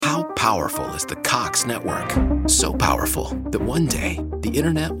powerful is the Cox network. So powerful that one day, the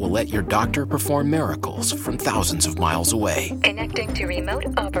internet will let your doctor perform miracles from thousands of miles away. Connecting to remote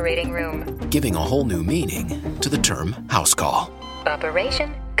operating room. Giving a whole new meaning to the term house call.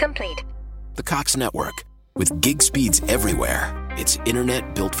 Operation complete. The Cox network. With gig speeds everywhere. It's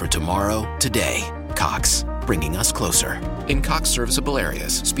internet built for tomorrow, today. Cox, bringing us closer. In Cox serviceable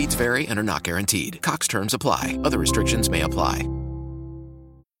areas, speeds vary and are not guaranteed. Cox terms apply. Other restrictions may apply.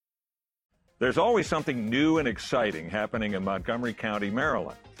 There's always something new and exciting happening in Montgomery County,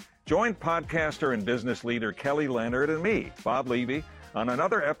 Maryland. Join podcaster and business leader Kelly Leonard and me, Bob Levy, on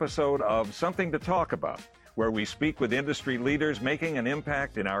another episode of Something to Talk About, where we speak with industry leaders making an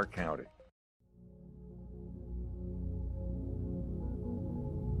impact in our county.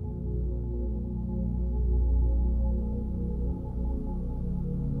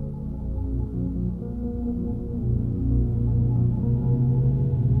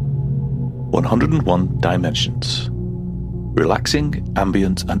 "101 Dimensions. Relaxing,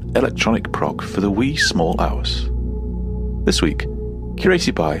 ambient and electronic prog for the wee small hours." This week,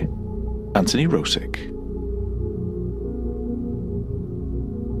 curated by Anthony Rosick.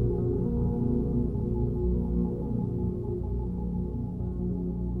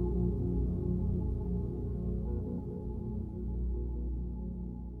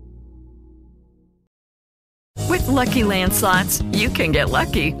 With Lucky Land Slots, you can get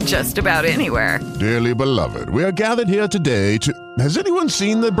lucky just about anywhere. Dearly beloved, we are gathered here today to... Has anyone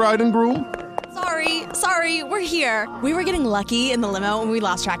seen the bride and groom? Sorry, we're here. We were getting lucky in the limo and we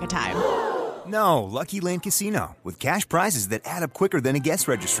lost track of time. No, Lucky Land Casino, with cash prizes that add up quicker than a guest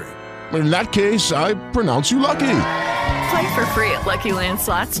registry. In that case, I pronounce you lucky. Play for free at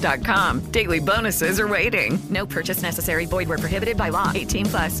LuckyLandSlots.com. Daily bonuses are waiting. No purchase necessary. Void where prohibited by law.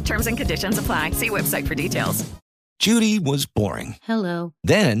 18+. Terms and conditions apply. See website for details. Judy was boring. Hello.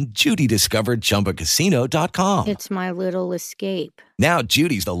 Then Judy discovered ChumbaCasino.com. It's my little escape. Now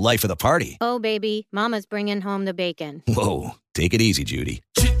Judy's the life of the party. Oh, baby, mama's bringing home the bacon. Whoa, take it easy, Judy.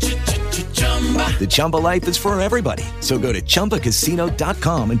 The Chumba life is for everybody. So go to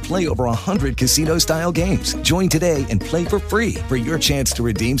ChumbaCasino.com and play over 100 casino-style games. Join today and play for free for your chance to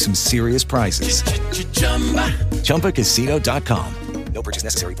redeem some serious prizes. ChumbaCasino.com. No purchase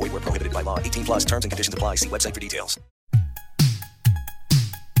necessary. Void where prohibited by law. 18+. Terms and conditions apply. See website for details.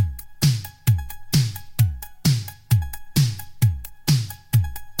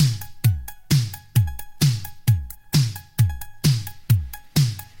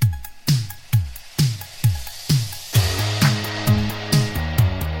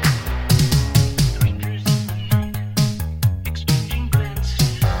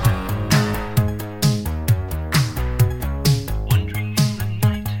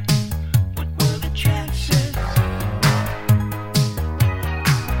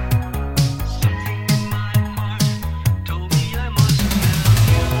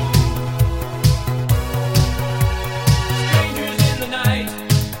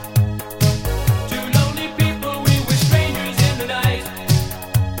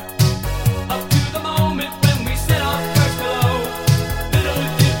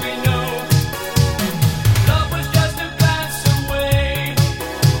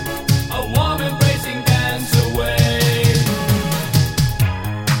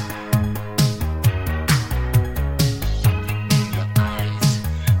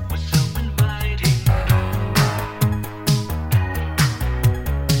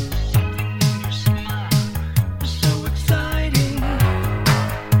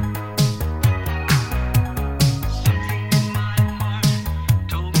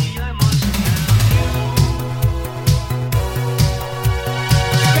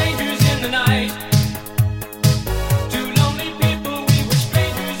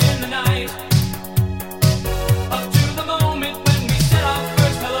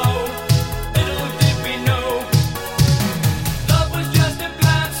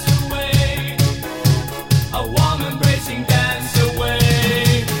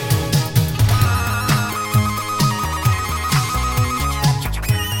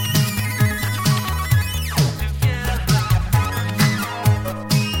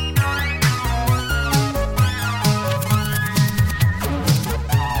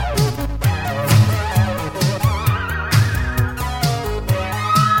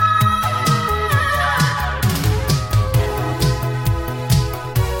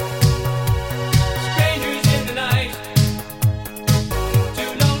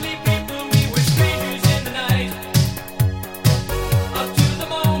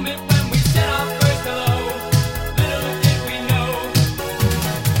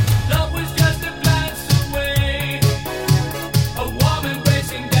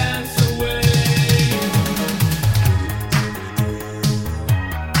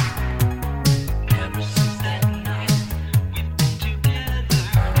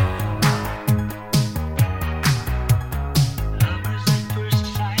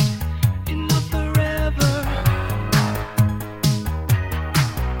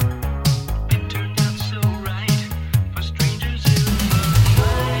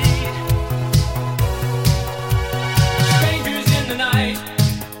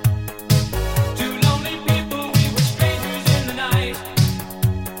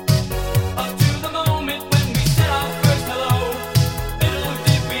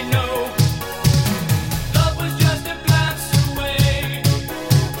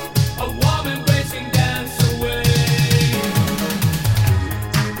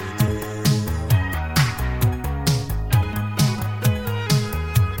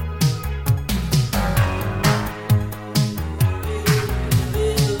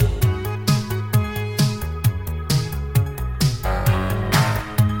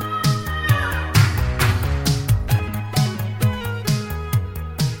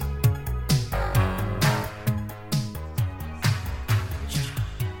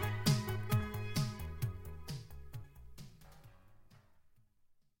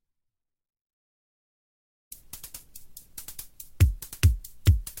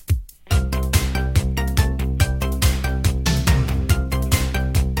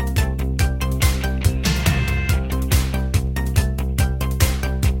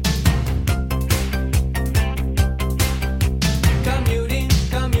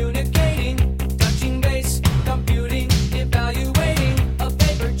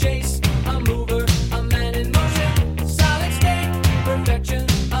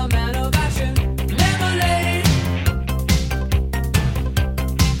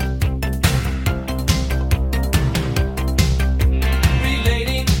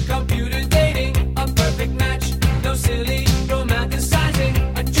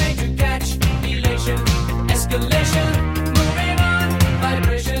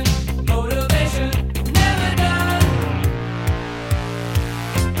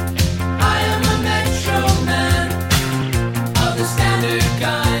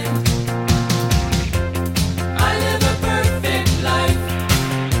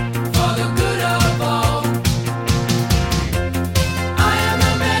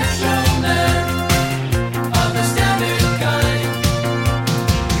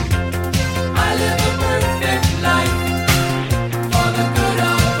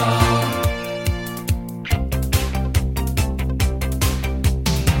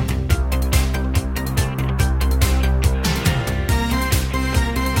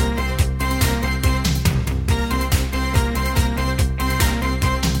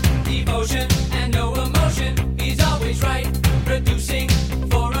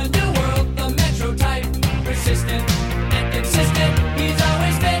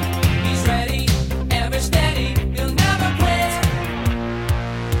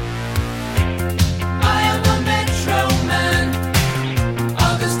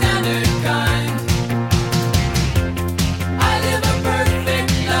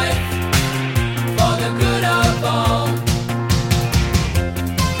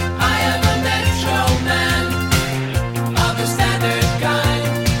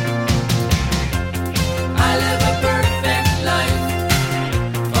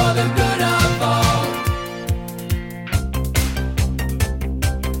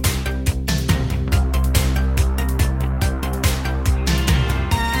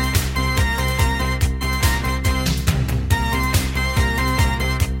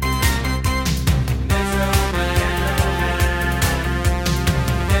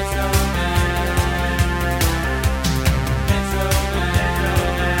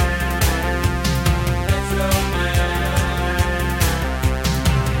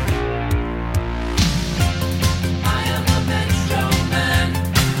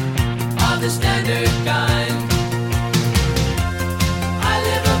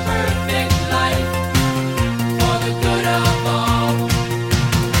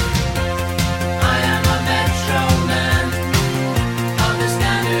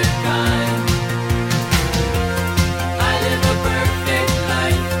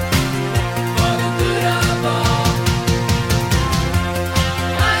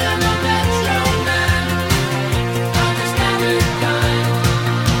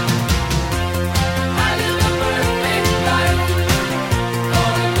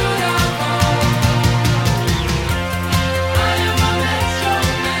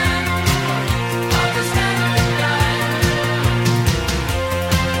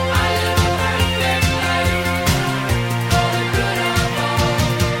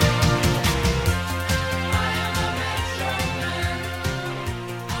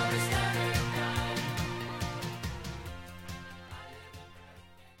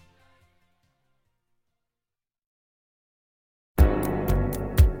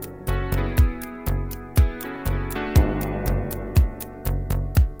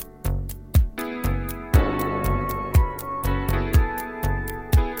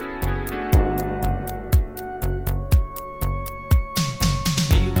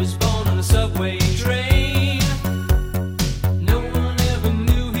 the subway train. No one ever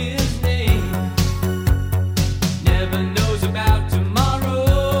knew his name. Never knows about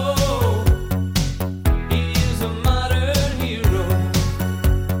tomorrow. He is a modern hero.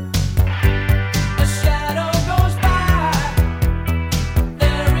 A shadow goes by.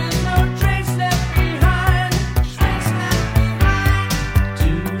 There is no trace left behind. Trace left behind to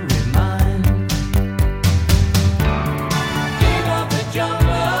remind. King of the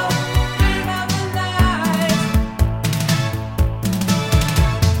jungle, king of the night.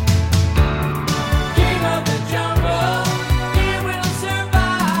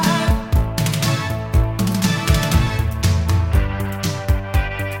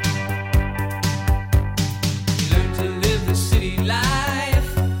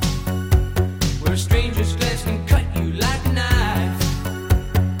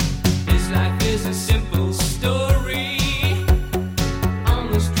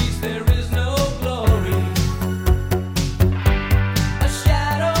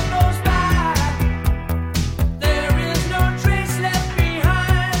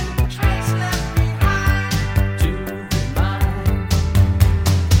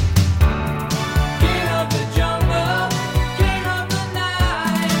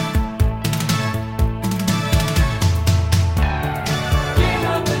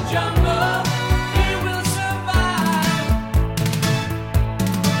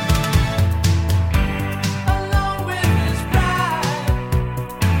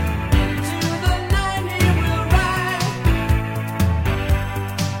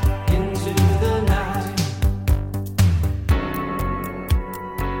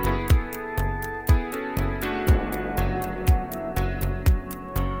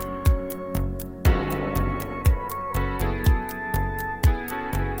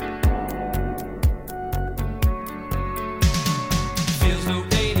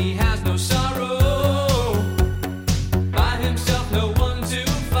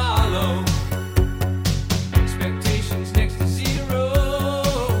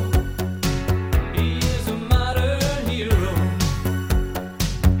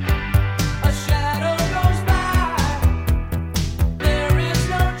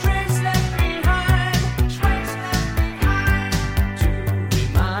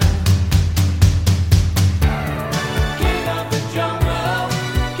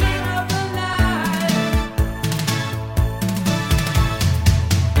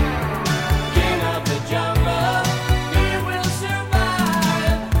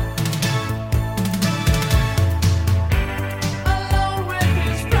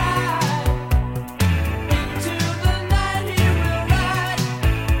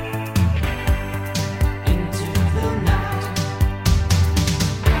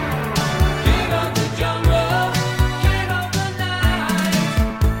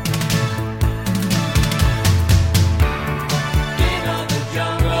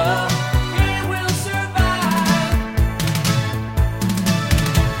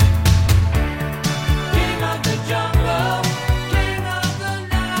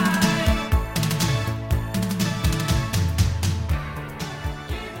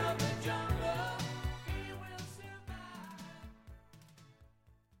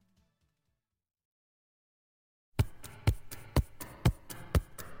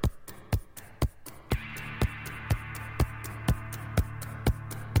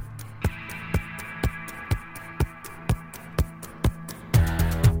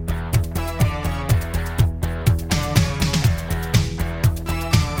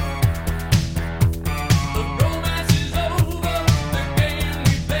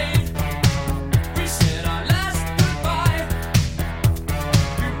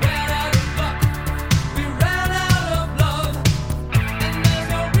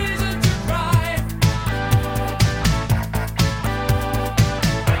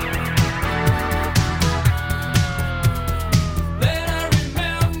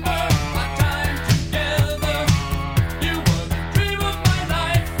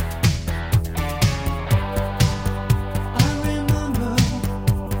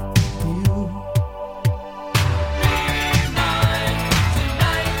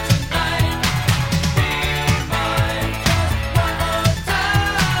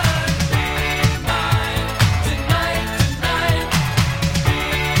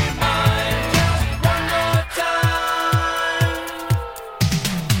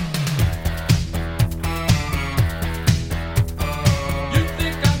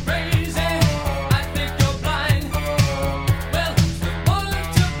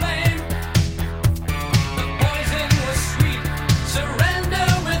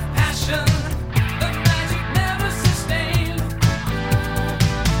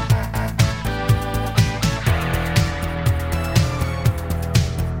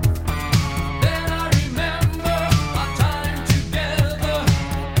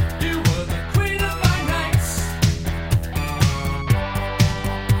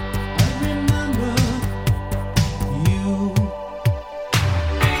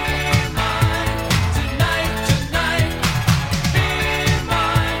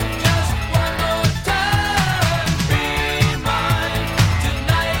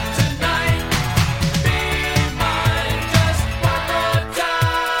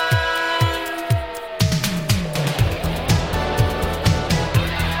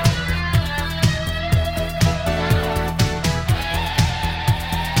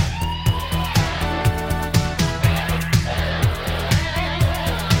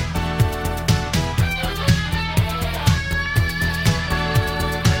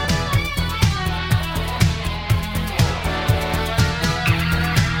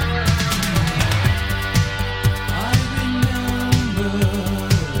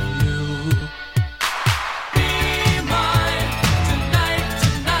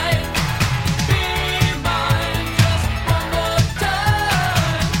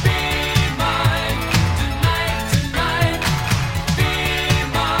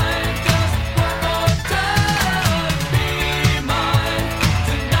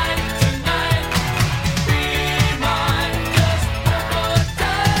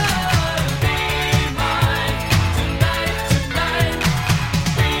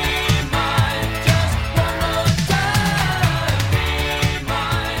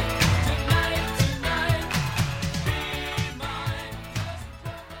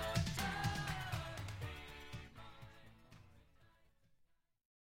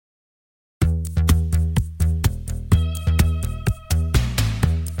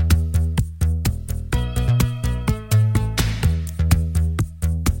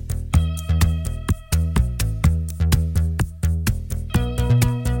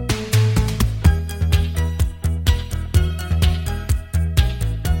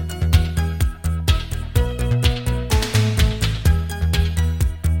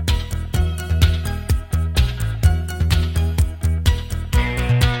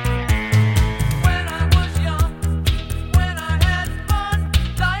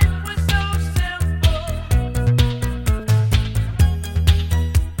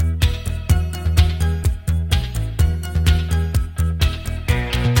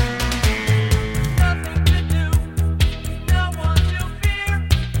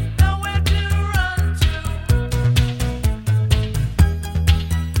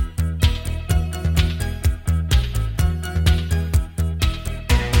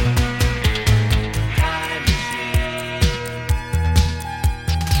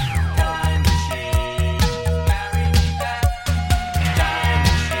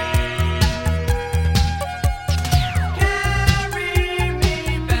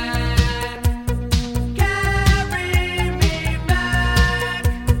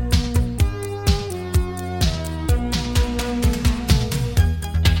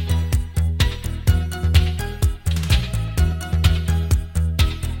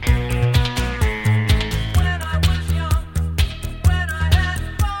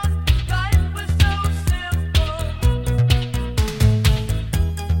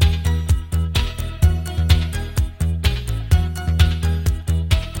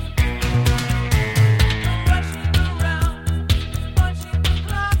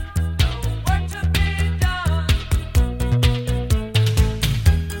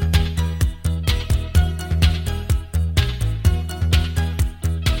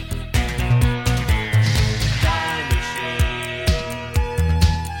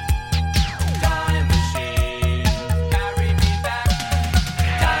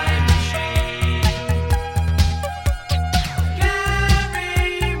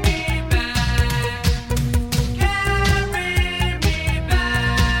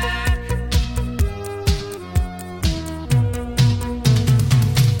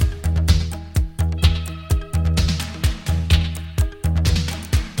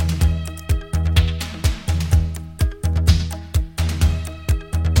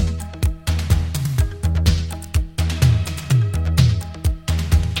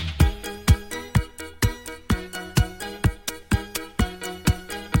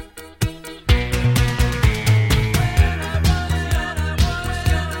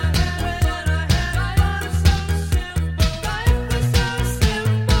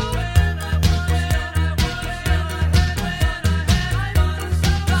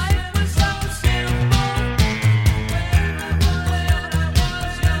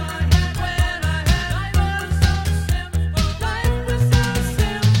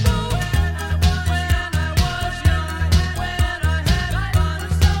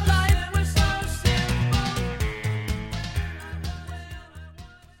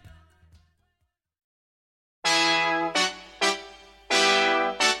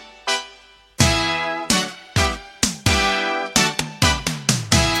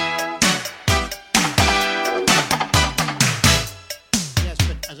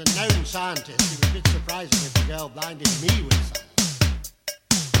 blinded me with some.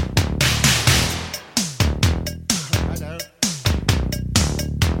 I know.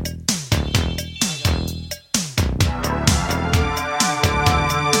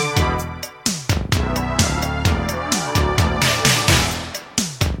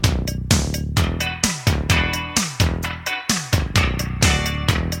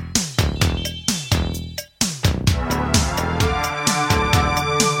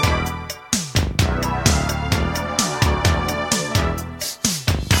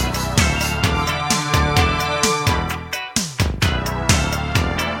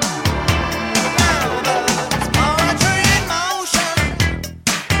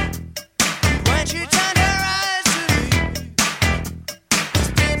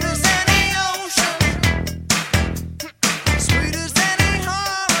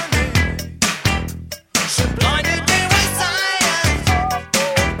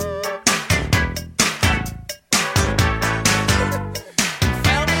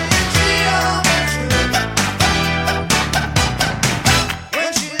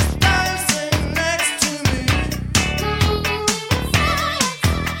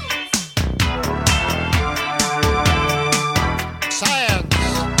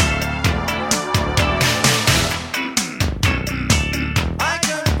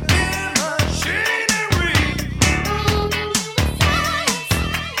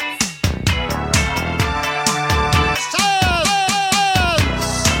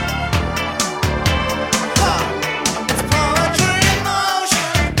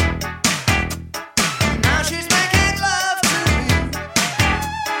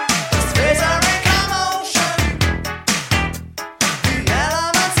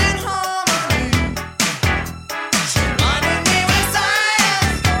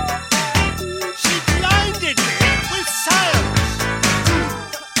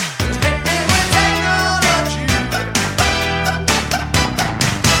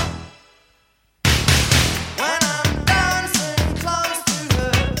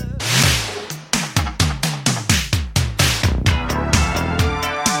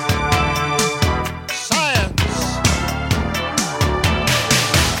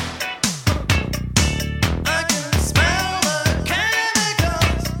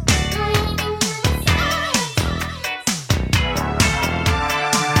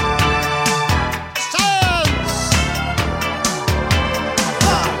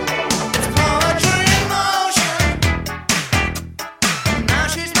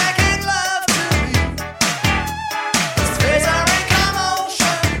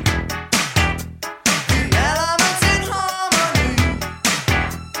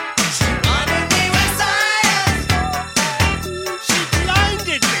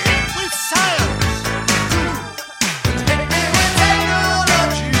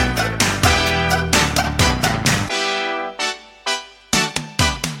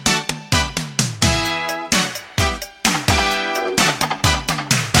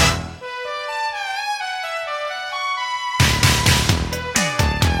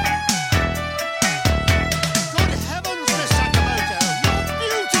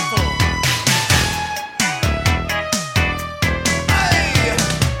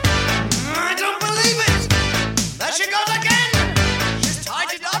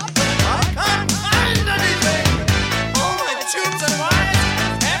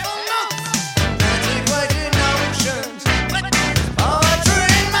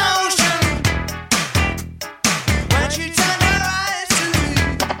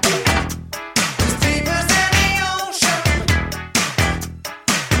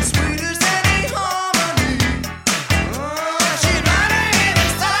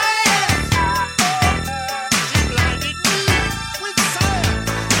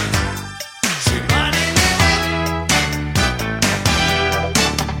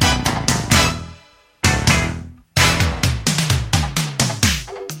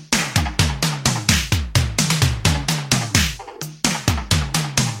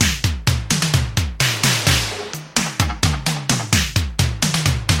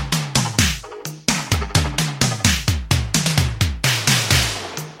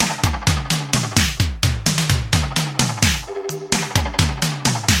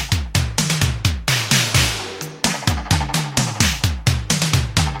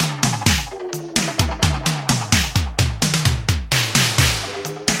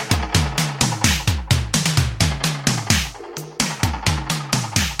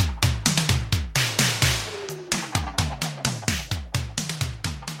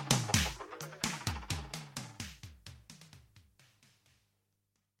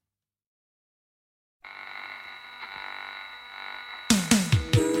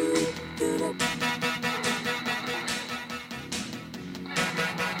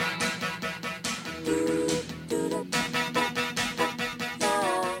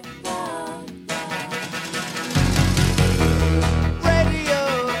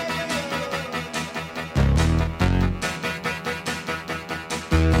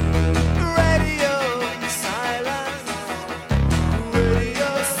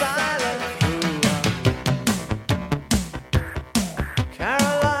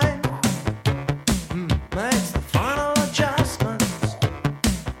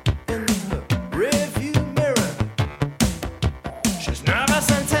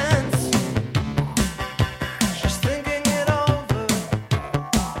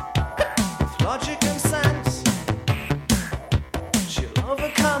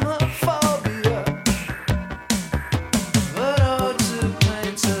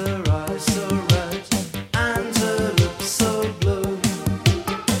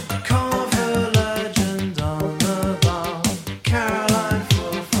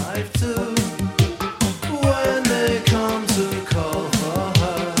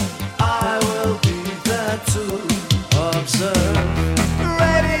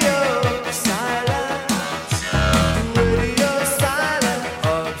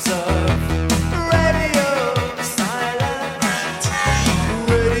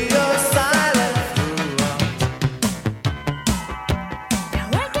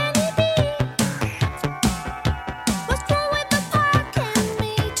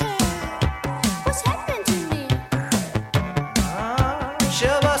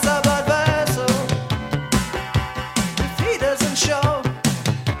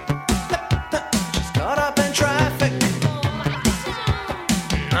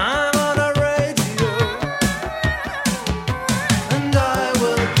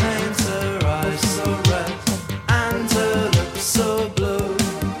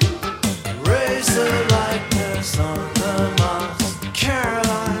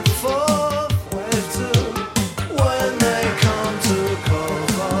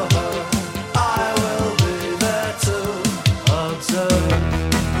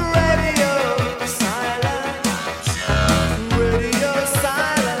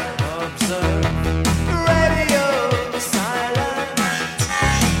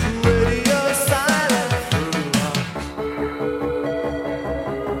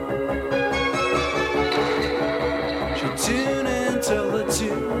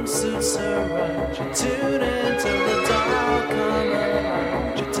 around. You tune into the dial come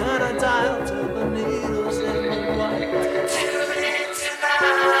around. You turn a dial till the needles in the white. Tune in tonight.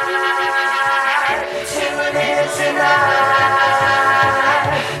 Tune in tonight.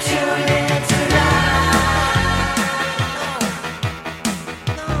 Tune in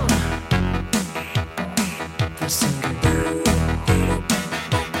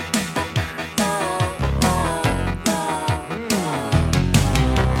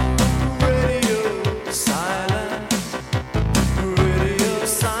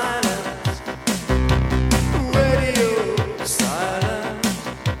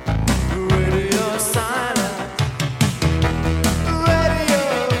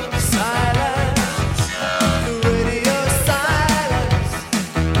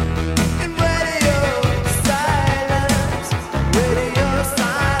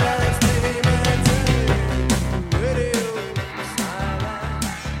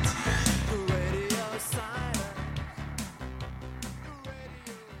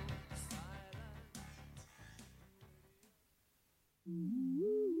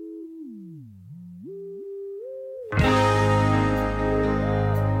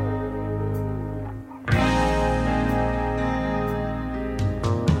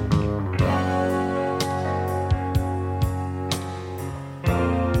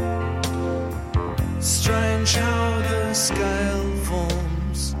strange how the scale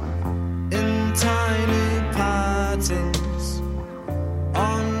forms in tiny patterns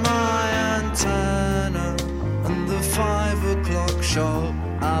on my antenna and the 5 o'clock show.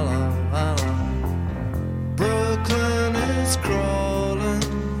 Hello, hello. Brooklyn is crawling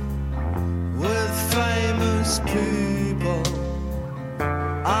with famous people.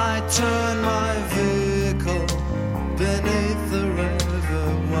 I turn my vehicle beneath the river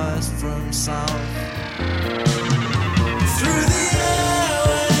west from south. Through the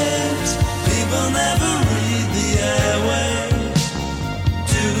airwaves, people never read the airwaves.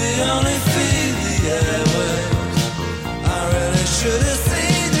 Do we only feed the airwaves? I really should have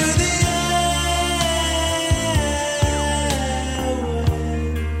seen through the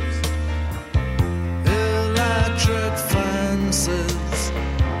airwaves. Electric fences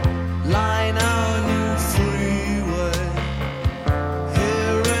line our new freeway.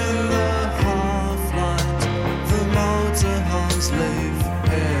 Here in the half-light, the motorhomes leave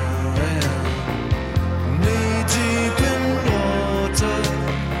here. Knee-deep in water,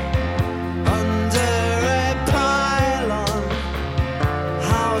 under a pylon.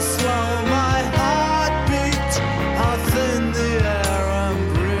 How slow my heart beats, how thin the air I'm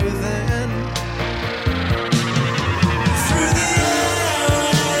breathing. Through the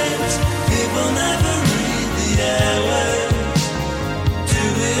airwaves, people never read the airwaves. Do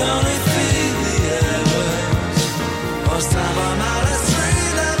we only feed the airwaves? Most time I'm out at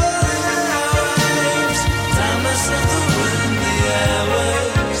street level airwaves. Timeless of the wind, the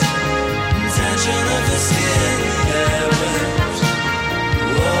airwaves. Tension of the skin, the airwaves.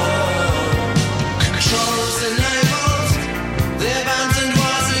 Whoa. Controls and labels, the abandoned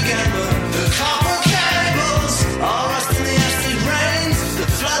wars again, but the copper cables all rust in the acid rains that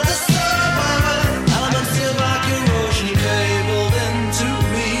flood the suburban. Elements of like erosion cabled into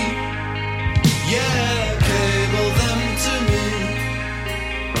me. Yeah, cable them to me.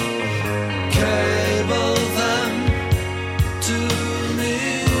 Cable them to me.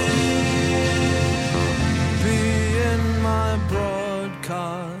 Be in my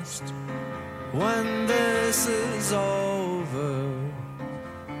broadcast when this is over.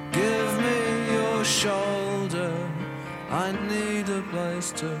 Give me your shoulder. I need a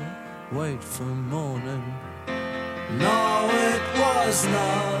place to wait for morning. No, it was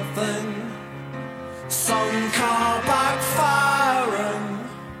nothing. Some car backfiring.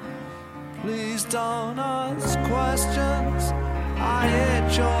 Please don't ask questions. I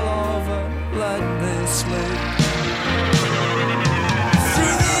itch all over. Let me sleep.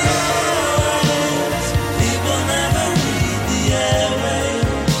 Through the airwaves, people never read the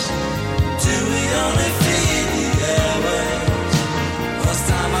airwaves. Do we only feed the airwaves? Most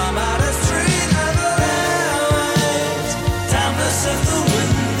time I'm out at street level airwaves. Timeless of the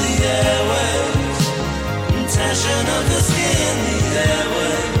wind, the airwaves. Tension of the skin, the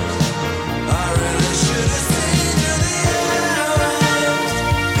airwaves. I really should have seen through the airwaves.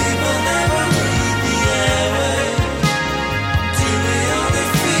 People never read the airwaves.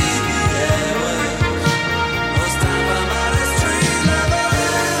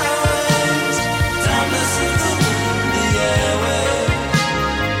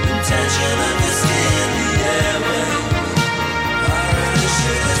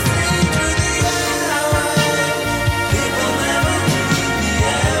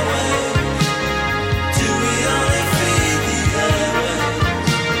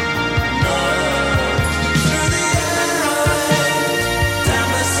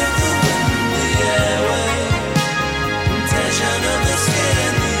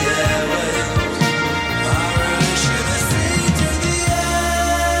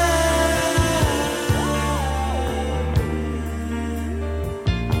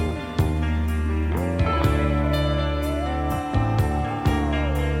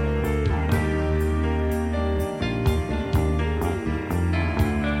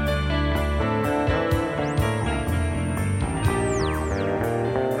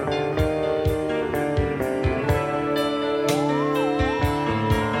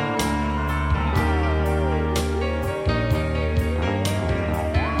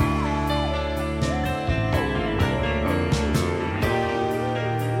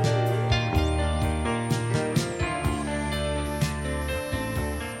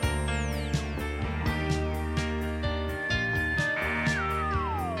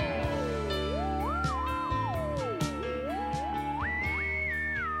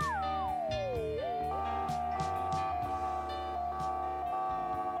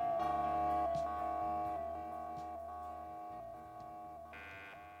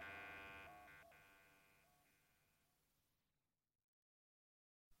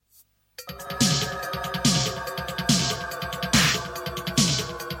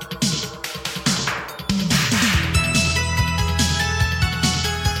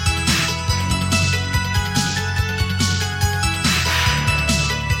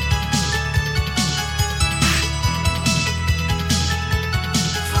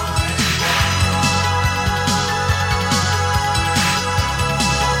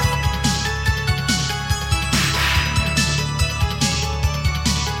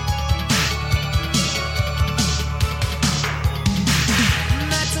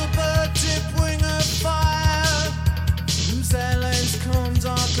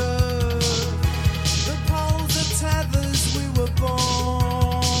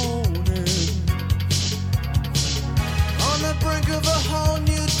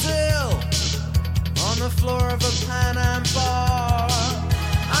 floor of a Pan Am bar.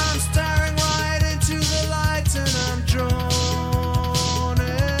 I'm staring right into the light and I'm drawn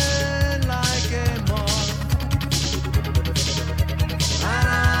in like a moth. And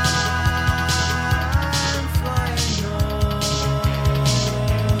I'm flying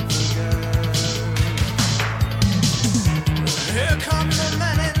north again. Here come the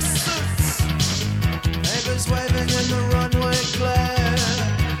men in suits, neighbors waving in the runway glare,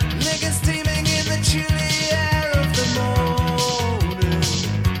 niggas steaming in the chilly air of the morning.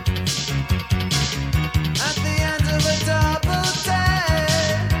 At the end of a double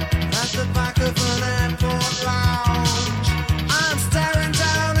day, at the back of an airport lounge, I'm staring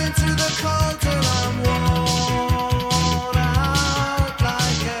down into the cold till I'm worn out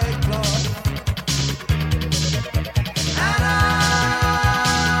like a clock. And I'm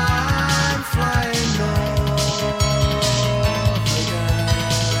flying north again.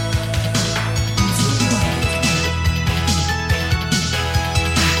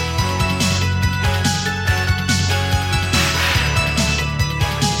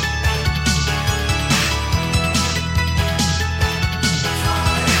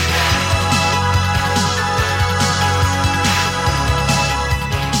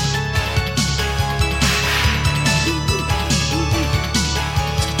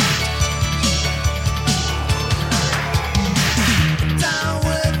 Down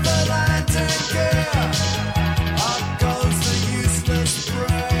with the lantern gear, up goes the useless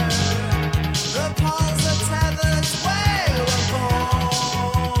prayer. The poles are tethered way overboard.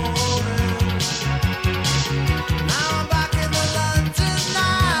 Now I'm back in the London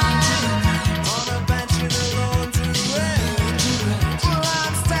night, on a bench in a laundry. Well,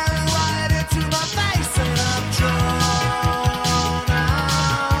 I'm staring right into my face and I'm drawn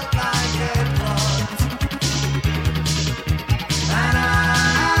out like a plot. And I'm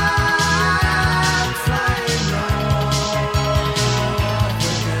flying north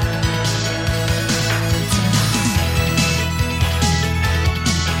again.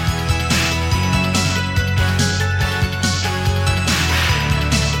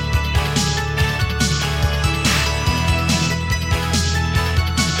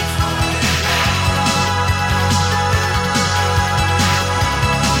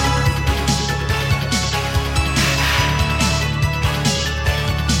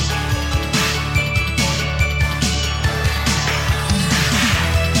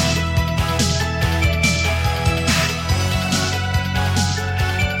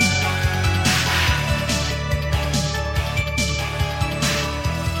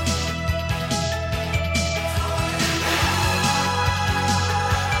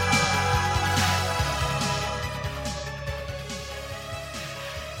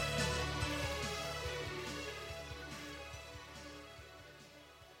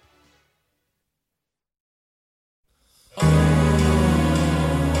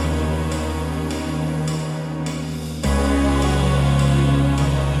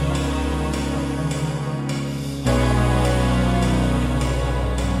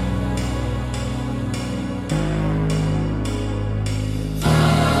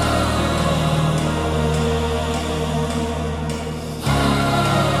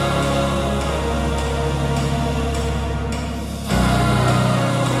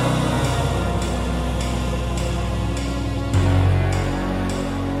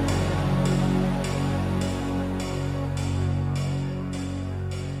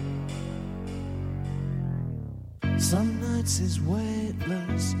 Some nights is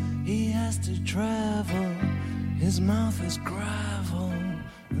weightless, he has to travel. His mouth is gravel,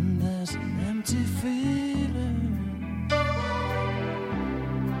 and there's an empty feeling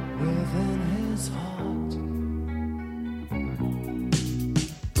within his heart.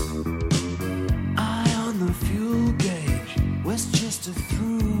 Eye on the fuel gauge, Westchester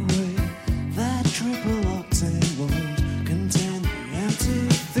Thruway. That triple octane won't contain the empty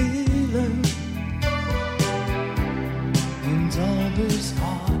feeling in Darby's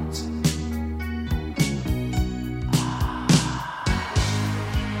heart.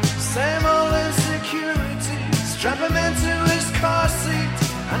 Same old insecurity, strap him into his car seat,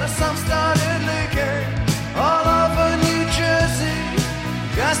 and a sump started leaking all over New Jersey.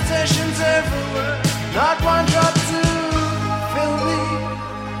 Gas stations everywhere, not one drop to fill me.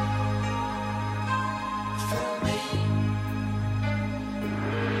 Fill me.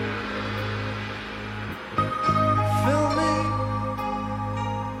 Fill me.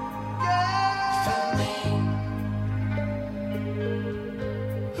 Yeah. Fill me.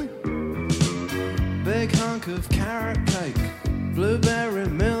 Big hunk of carrot cake, blueberry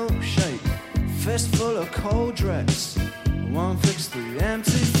milkshake, fistful of cold drinks, won't fix the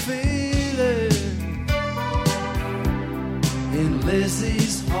empty feeling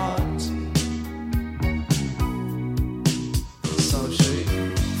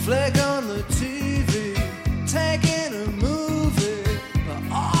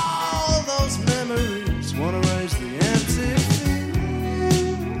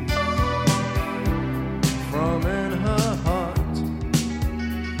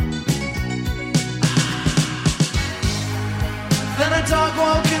a dog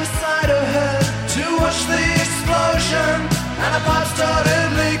woke inside her head to watch the explosion, and a pipe started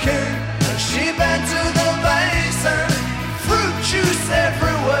leaking, and she bent to the basin. Fruit juice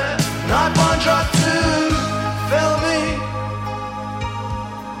everywhere, not one drop to fill me.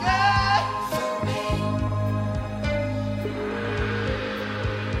 Yeah, fill me.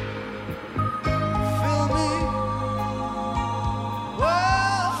 Fill me.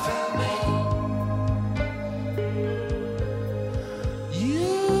 Well, fill me.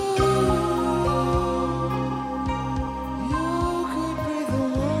 You could be the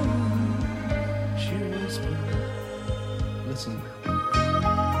one, she whispered. Listen.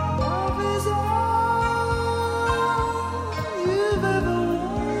 Love is all you've ever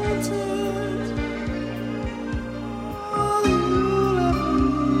wanted, all you'll ever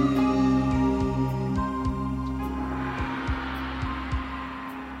need.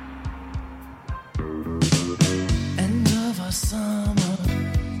 End of our summer,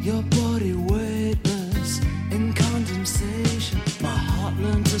 your body weightless in condensation. My heart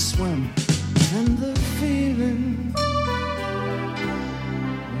learned to swim, and the feeling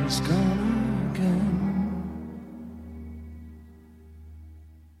was gone again.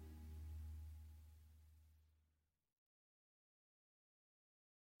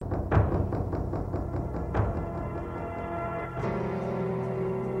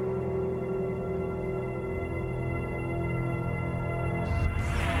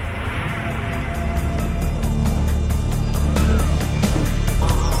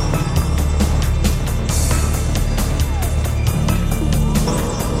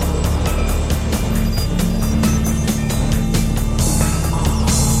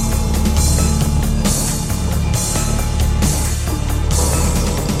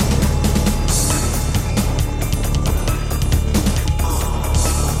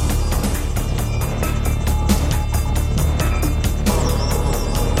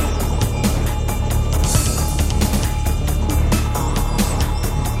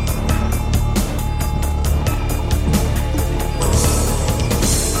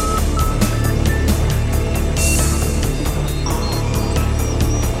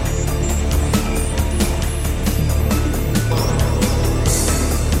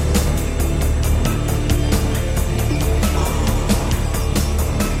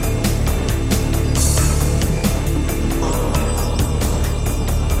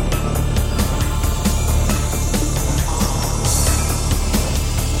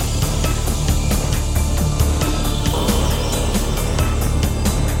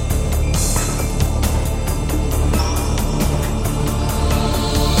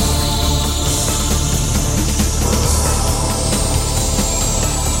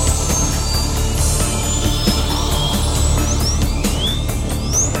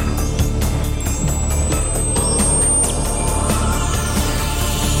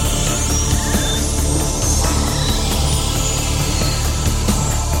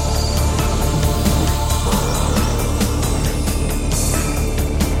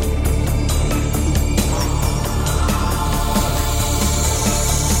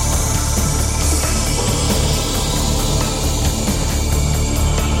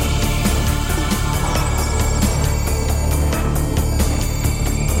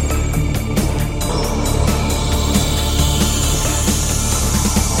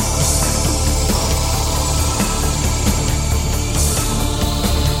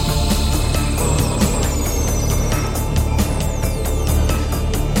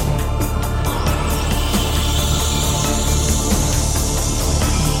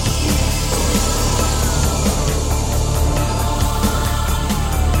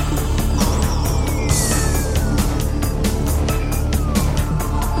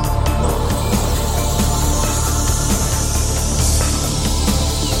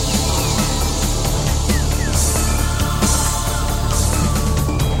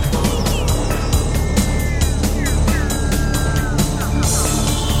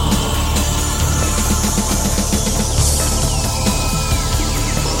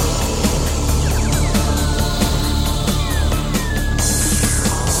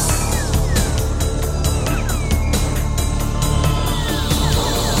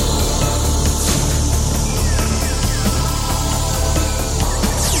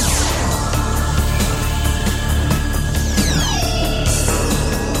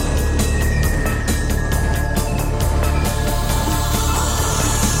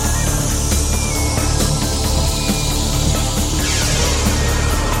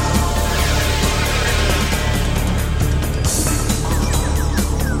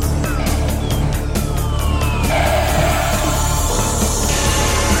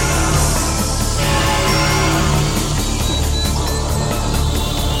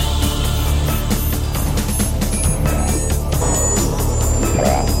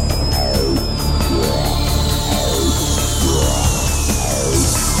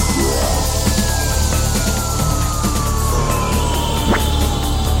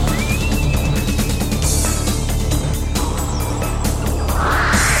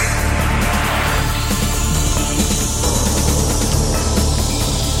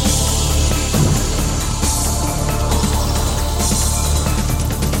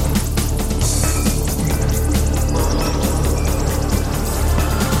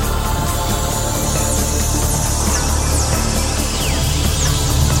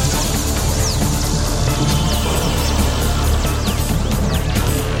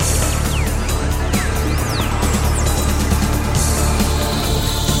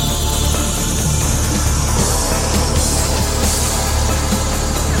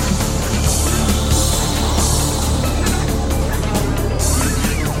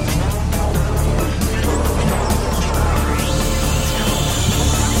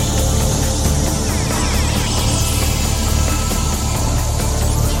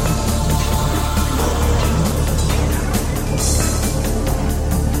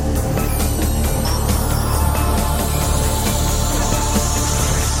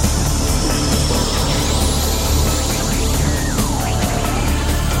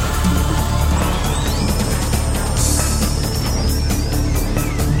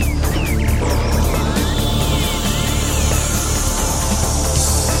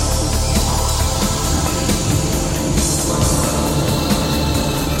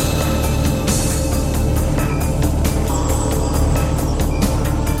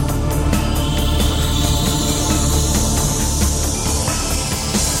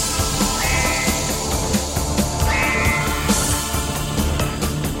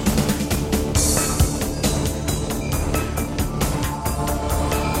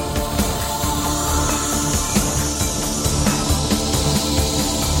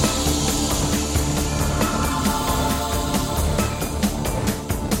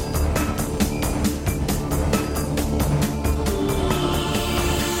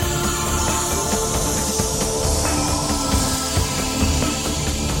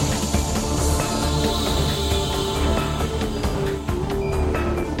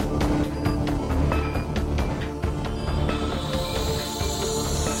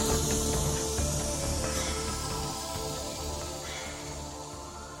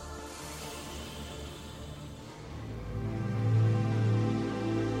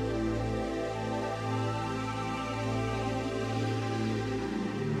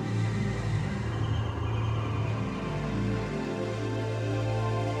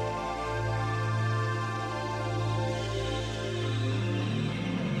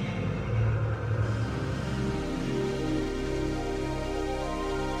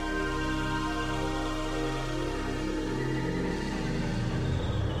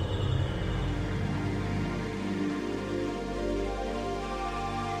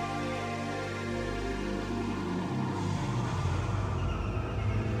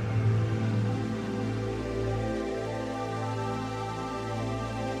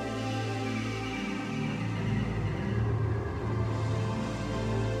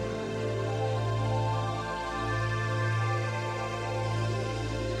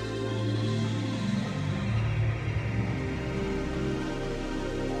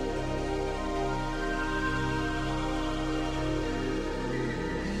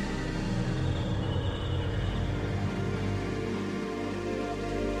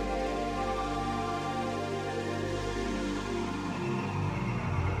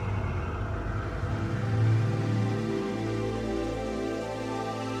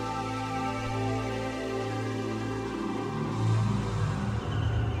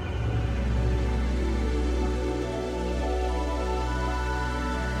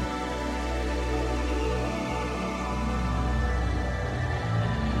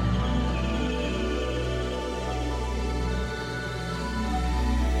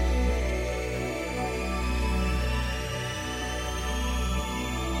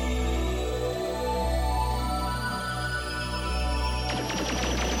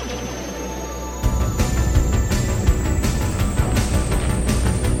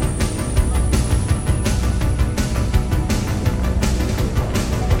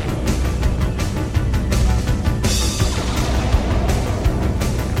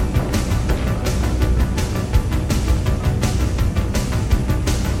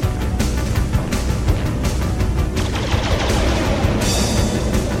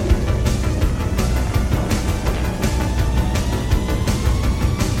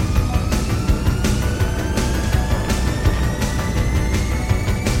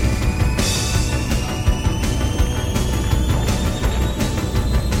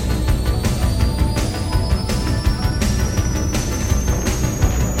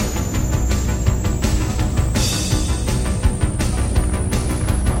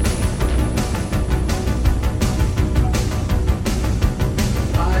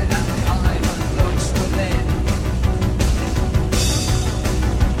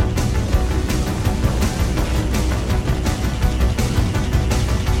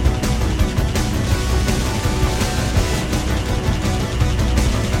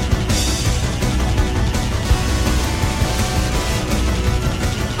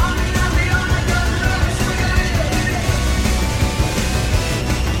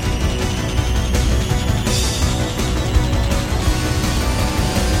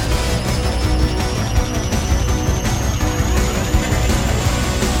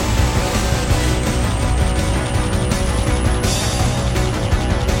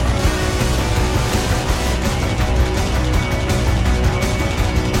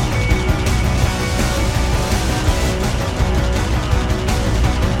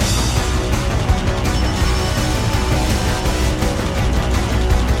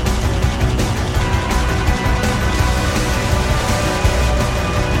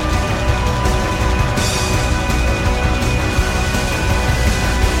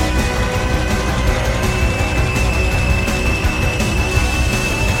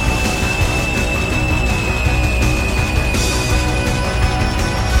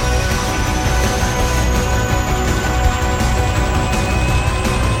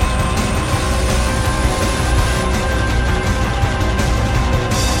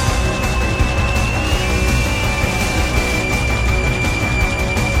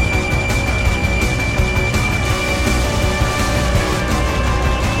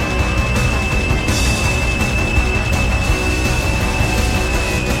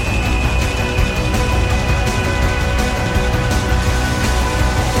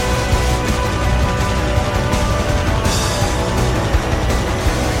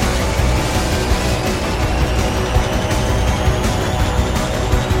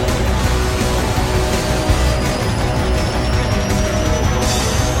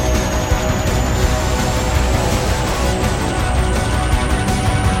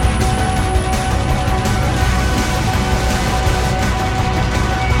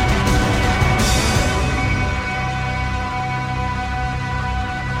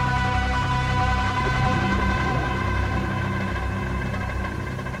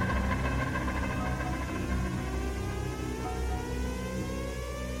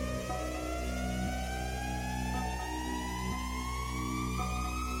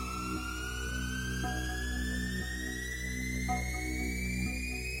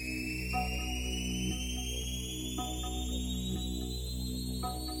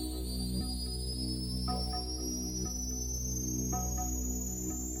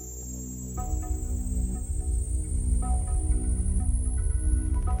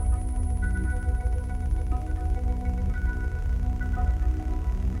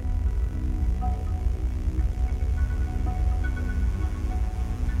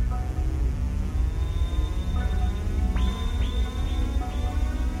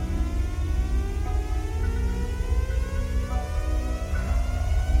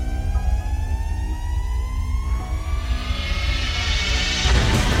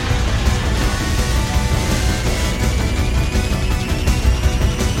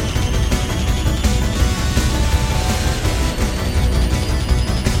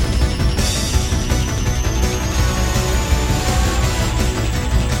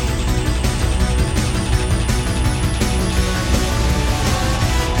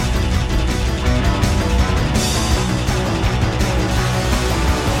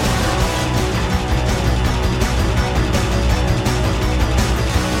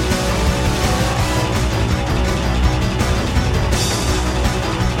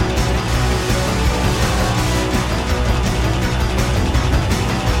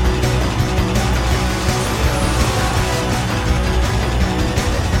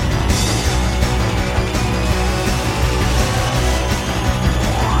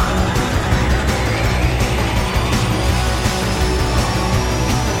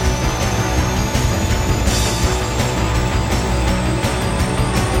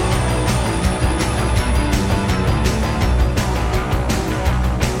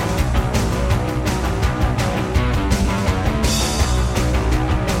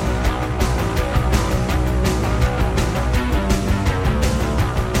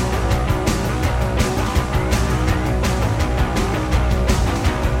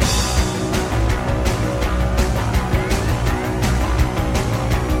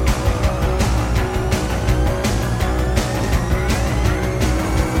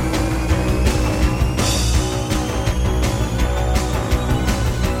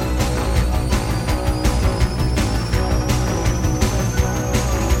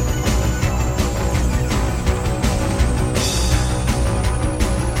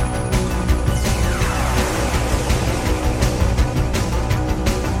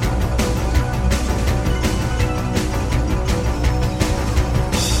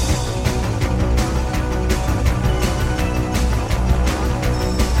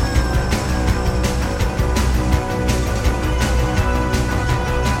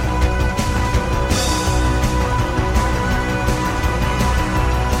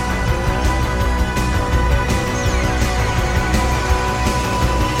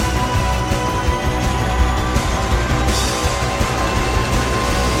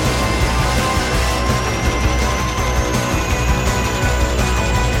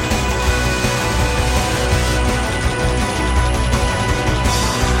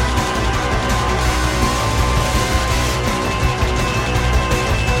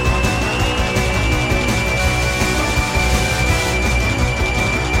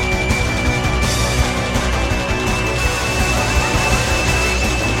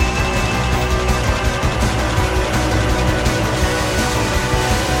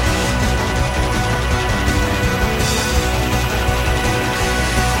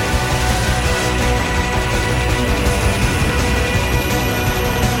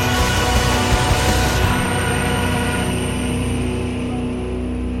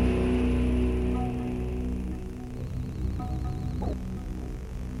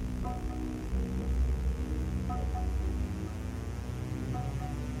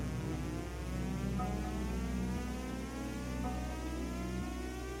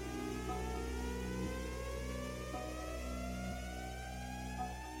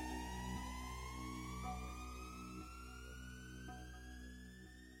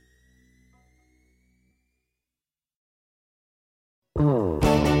 Einstein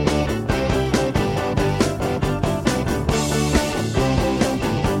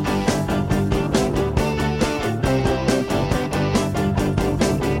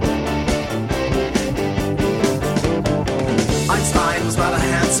was not a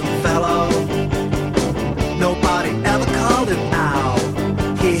handsome fellow. Nobody ever called him out.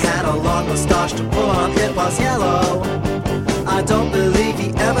 He had a long mustache to pull on, it was yellow. I don't believe he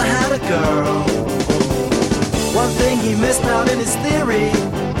ever had a girl. One thing he missed out in his theory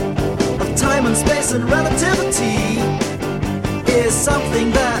of time and space and relativity is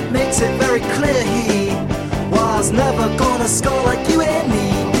something that makes it very clear he was never gonna score like you and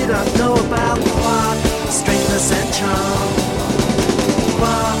me. Didn't know about what strengthness and charm.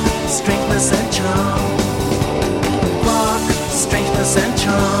 What strengthness and charm. What strangeness and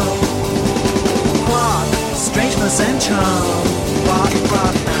charm. What strangeness and charm. What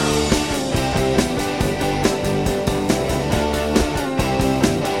now?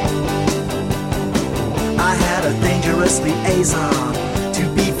 I had a dangerous liaison. To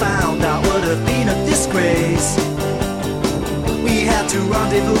be found out would have been a disgrace. We had to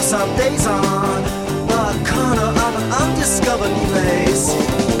rendezvous some days on the corner of an undiscovered place.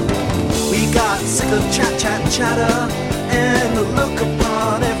 We got sick of chat, chatter, and the look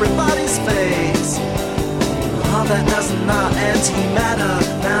upon everybody's face. All that does not antimatter.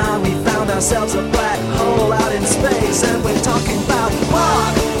 Now we found ourselves a black hole out in space, and we're talking about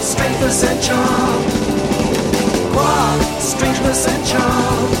what strangeness and charm. What strangeness and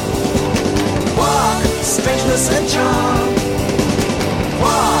charm. What strangeness and charm.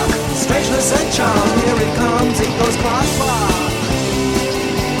 What strangeness and charm. Here it comes, it goes quack, quack.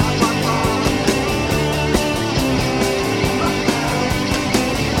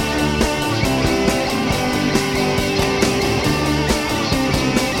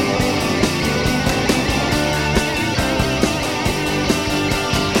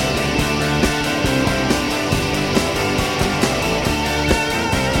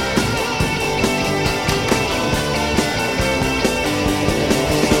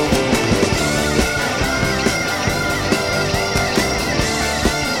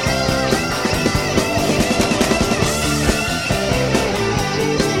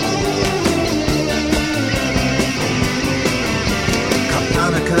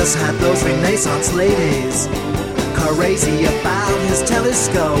 'Cause had those Renaissance ladies crazy about his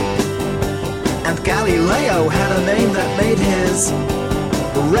telescope. And Galileo had a name that made his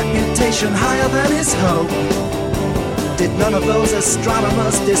reputation higher than his hope. Did none of those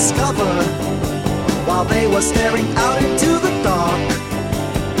astronomers discover, while they were staring out into the dark,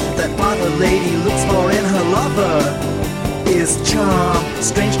 that what a lady looks for in her lover is charm,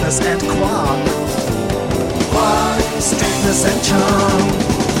 strangeness, and quark. Quark, strangeness, and charm.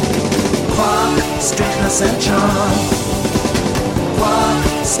 Quark, strangeness, and charm. Quark,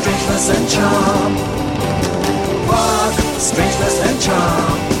 strangeness, and charm. Quark, strangeness, and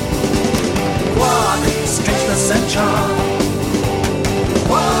charm. Quark, strangeness, and charm.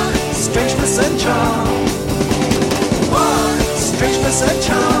 Quark, strangeness, and charm. Quark, strangeness, and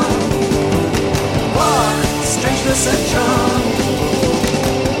charm. Quark, strangeness, and charm.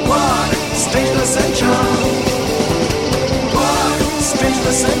 Quark, strangeness, and charm. Quark,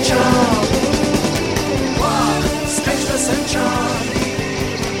 strangeness, and charm. Quark, strangeness, and charm.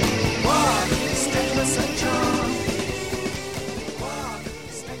 Quark, strangeness, and charm. Quark,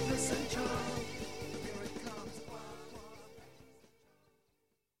 strangeness, and charm. Here it comes.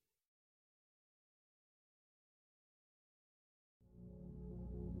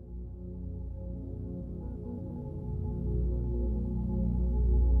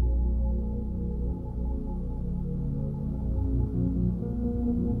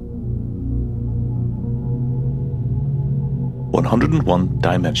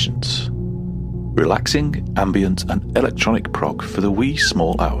 Dimensions. Relaxing, ambient and electronic prog for the wee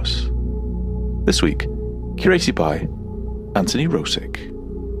small hours. This week, curated by Anthony Rosick.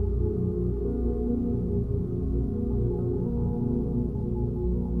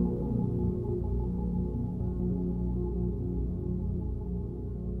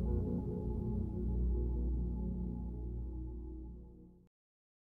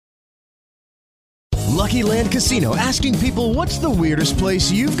 Lucky Land Casino, asking people, what's the weirdest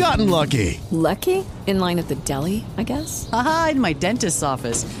place you've gotten lucky? Lucky? In line at the deli, I guess? Aha, in my dentist's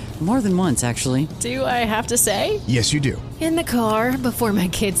office. More than once, actually. Do I have to say? Yes, you do. In the car before my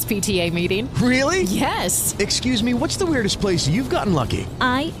kids' PTA meeting. Really? Yes. Excuse me, what's the weirdest place you've gotten lucky?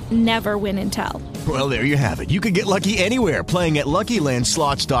 I never win and tell. Well, there you have it. You can get lucky anywhere, playing at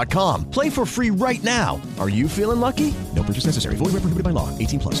LuckyLandSlots.com. Play for free right now. Are you feeling lucky? No purchase necessary. Void where prohibited by law.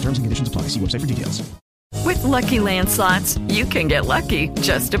 18+. Terms and conditions apply. See website for details. With Lucky Land Slots, you can get lucky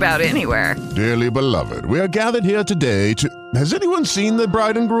just about anywhere. Dearly beloved, we are gathered here today to... Has anyone seen the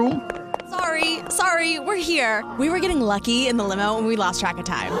bride and groom? Sorry, we're here. We were getting lucky in the limo and we lost track of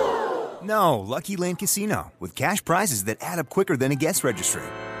time. No, Lucky Land Casino, with cash prizes that add up quicker than a guest registry.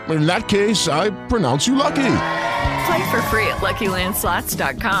 In that case, I pronounce you lucky. Play for free at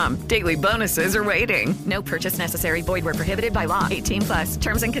LuckyLandSlots.com. Daily bonuses are waiting. No purchase necessary. Void where prohibited by law. 18 plus.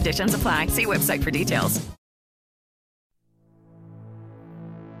 Terms and conditions apply. See website for details.